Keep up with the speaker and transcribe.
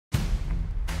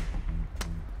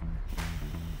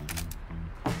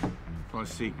I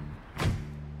see.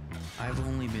 I've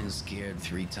only been scared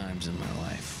 3 times in my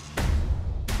life.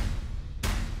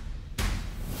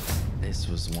 This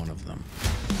was one of them.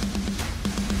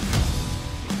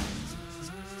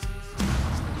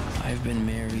 I've been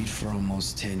married for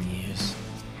almost 10 years,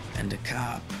 and a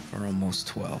cop for almost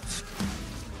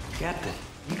 12. Captain,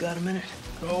 you got a minute?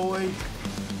 Go away.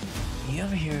 You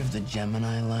ever hear of the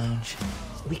Gemini Lounge?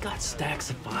 We got stacks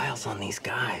of files on these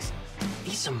guys.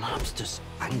 These are mobsters.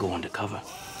 I can go undercover.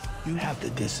 You have to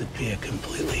disappear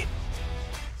completely.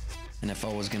 And if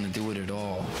I was gonna do it at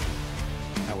all,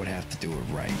 I would have to do it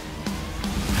right.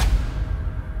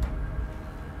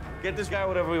 Get this guy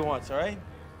whatever he wants, all right?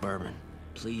 Bourbon,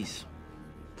 please.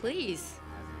 Please?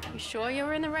 You sure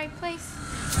you're in the right place?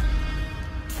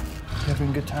 You having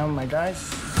a good time with my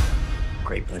guys?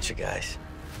 Great bunch of guys.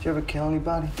 Did you ever kill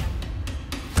anybody?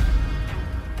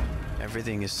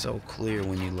 Everything is so clear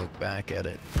when you look back at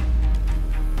it.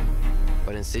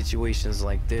 But in situations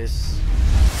like this,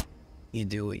 you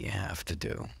do what you have to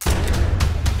do.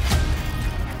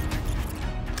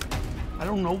 I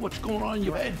don't know what's going on in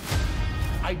your head.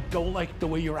 I don't like the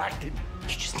way you're acting.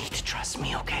 You just need to trust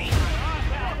me, okay?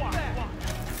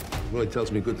 Well, it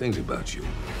tells me good things about you.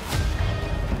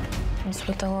 What's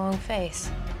with the long face?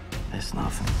 There's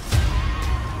nothing.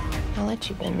 I'll let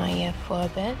you bend my ear for a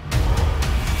bit.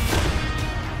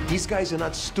 These guys are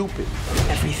not stupid.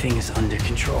 Everything is under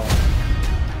control.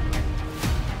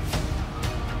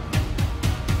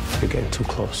 You're getting too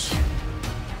close.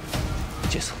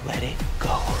 Just let it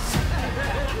go.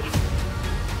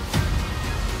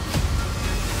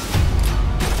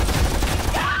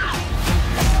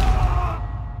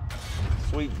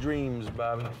 Sweet dreams,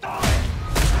 Bobby.